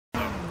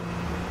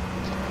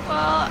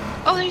Well,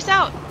 oh, he's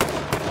out.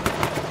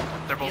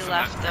 They're both He in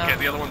left, that. Okay,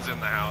 though. the other one's in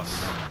the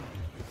house.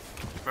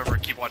 Remember,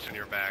 keep watching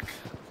your back.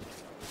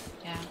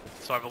 Yeah.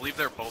 So I believe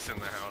they're both in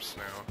the house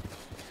now.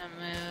 I'm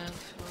gonna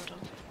move a little.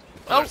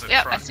 Oh, Oh, there's a yeah,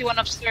 I truck. see one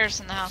upstairs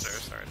in the house.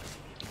 Upstairs, alright.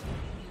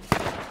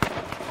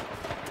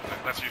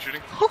 That's you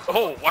shooting?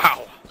 Oh,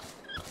 wow!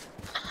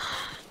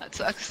 That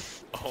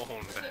sucks. Oh, no.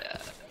 Yeah.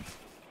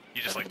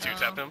 You just Oh, like no.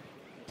 two-tapped him?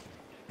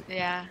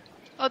 Yeah.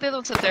 Oh, the other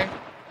one's up there.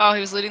 Oh, he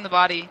was looting the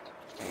body.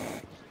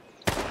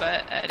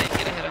 But I didn't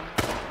get to hit him.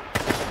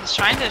 He's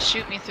trying to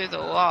shoot me through the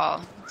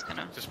wall. It's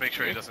gonna... Just make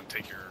sure he doesn't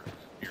take your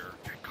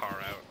car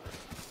out.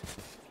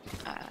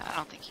 I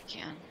don't think he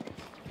can.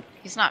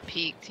 He's not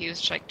peeked. He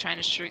was like trying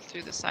to shoot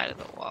through the side of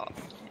the wall.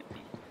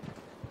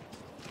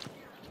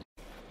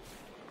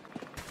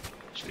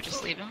 Should we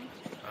just leave him?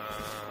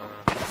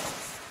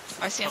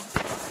 I see him.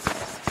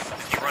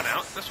 Did he run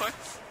out this way?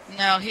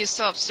 No, he's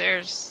still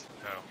upstairs.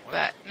 Oh, well,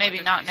 But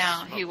maybe not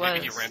now. He was.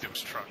 Maybe he ran to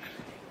his truck.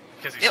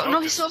 Because he No, smoked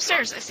he's his still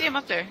upstairs. truck. I see him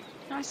up there.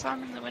 No, I saw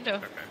him in the window.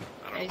 Okay.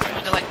 I Yeah, don't he's know.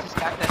 trying to like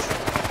distract us.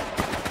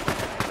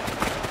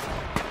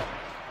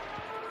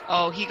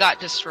 Oh, he got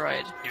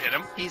destroyed. You hit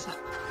him? He's,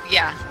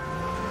 yeah,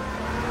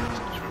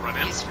 Should we run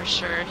in? he's for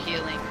sure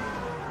healing.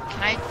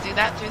 Can I do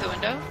that through the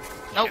window?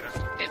 Nope,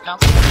 Yeah. it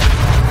bounced.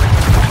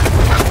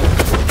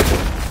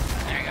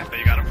 There you go. Oh,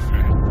 you got him?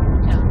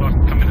 Yeah. Well,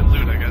 come in and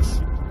loot, I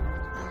guess.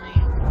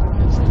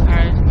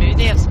 Alright, maybe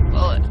they have some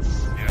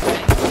bullets. Yeah.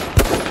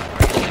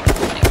 We're gonna get a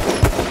couple things.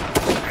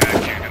 Yeah, I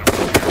can't get him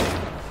from here.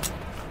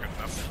 Not good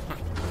enough.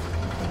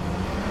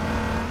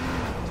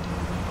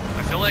 I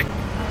feel like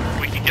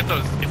we can get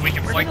those, if we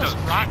can Where flank do those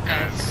rock Jeep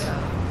guys guys. go?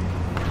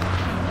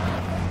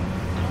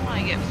 I don't want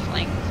to get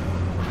flanked.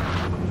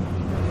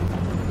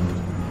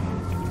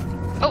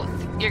 Oh,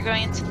 you're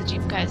going into the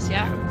Jeep guys,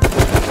 yeah?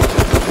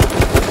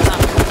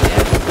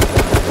 Yeah.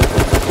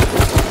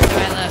 Where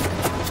do I look?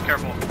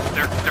 Careful.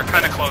 They're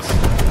kind of close.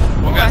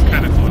 One Oh, guy's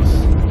kind of close.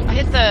 I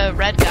hit the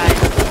red guy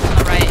on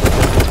the right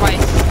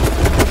twice.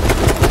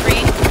 3.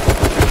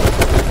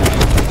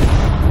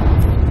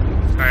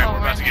 Alright, Oh, we're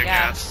about to in get the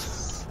gas.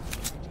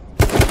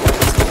 I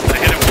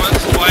hit him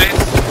once, twice,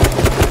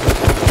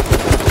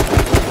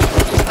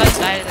 Just let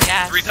him die to the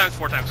gas. 3 times,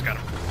 4 times, got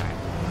him.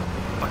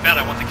 Fuck that,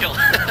 I want the kill.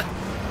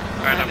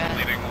 Alright, My I'm bad.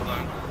 bleeding, hold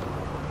on.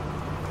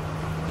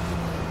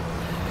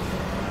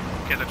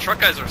 Okay, the truck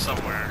guys are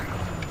somewhere.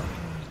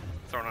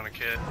 Throwing on a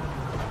kid.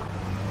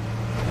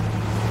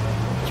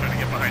 Trying to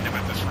get behind him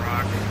at this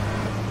rock.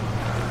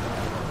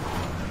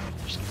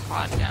 There's a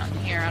quad down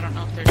here. I don't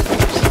know if there's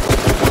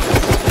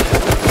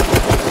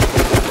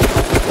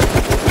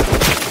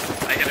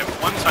I hit him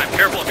one time.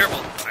 Careful,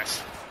 careful.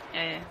 Nice.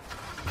 Yeah.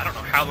 I don't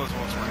know how those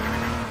bullets were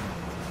gonna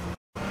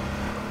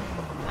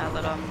That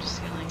little, I'm just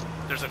healing. go.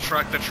 There's a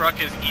truck. The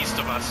truck is east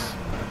of us.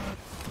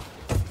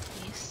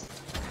 East.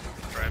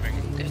 Driving.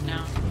 Good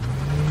now.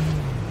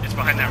 It's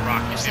behind that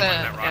rock. You There's see it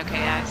behind that rock. okay,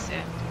 yeah, I see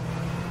it.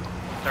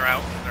 They're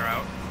out. They're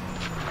out.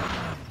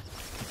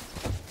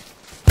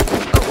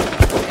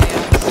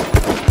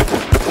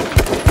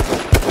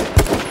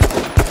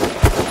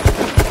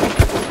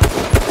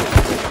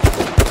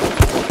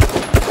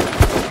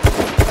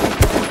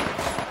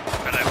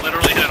 And I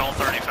literally hit it all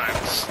 30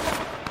 times.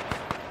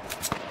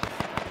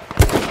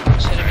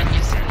 Should have been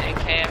using the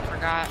AK, I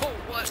forgot. Oh,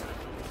 what?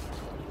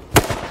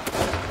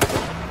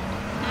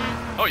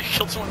 Oh, you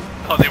killed someone?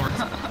 Oh, they were...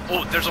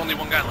 Oh, there's only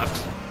one guy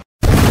left.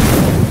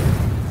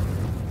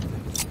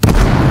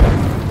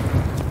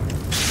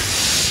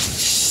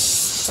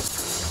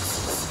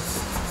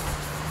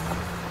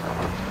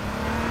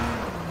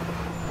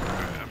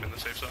 Alright, I'm in the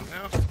safe zone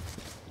now.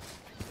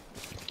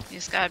 You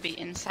just gotta be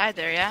inside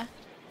there, yeah?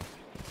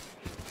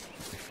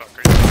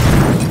 Fucker.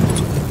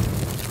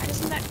 Why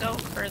doesn't that go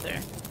further?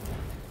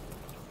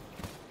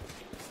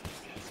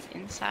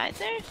 Inside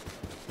there?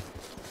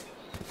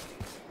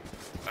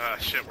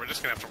 Shit, we're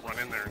just gonna have to run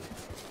in there.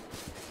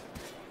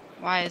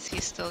 Why is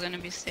he still gonna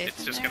be safe? It's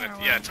in just there, gonna...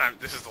 or Yeah, what? time.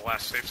 This is the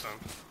last safe zone.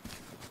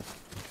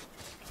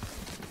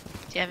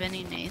 Do you have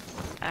any nades?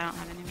 I don't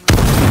have any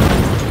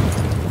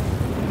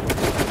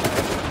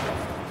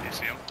Do you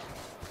see him?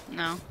 more.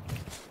 No.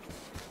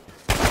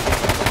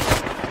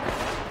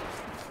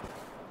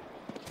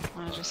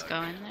 Wanna just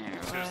go in there or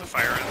As soon as the what?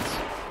 fire ends.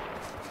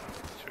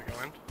 Should we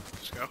go in?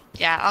 Just go.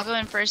 Yeah, I'll go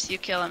in first, you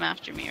kill him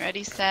after me.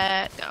 Ready,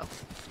 set, go.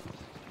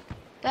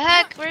 The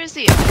heck? Where is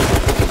he?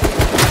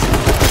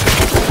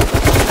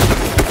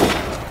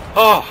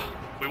 Oh!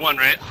 We won,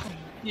 right?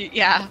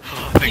 Yeah.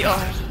 Oh, He thank God.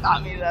 almost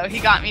got me though. He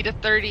got me to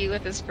 30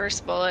 with his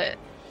first bullet.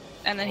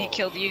 And then he Oh,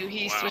 killed you.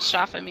 He wow. switched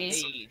off of me.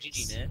 Hey,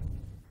 GG, man.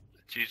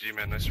 GG,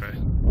 man. Nice try.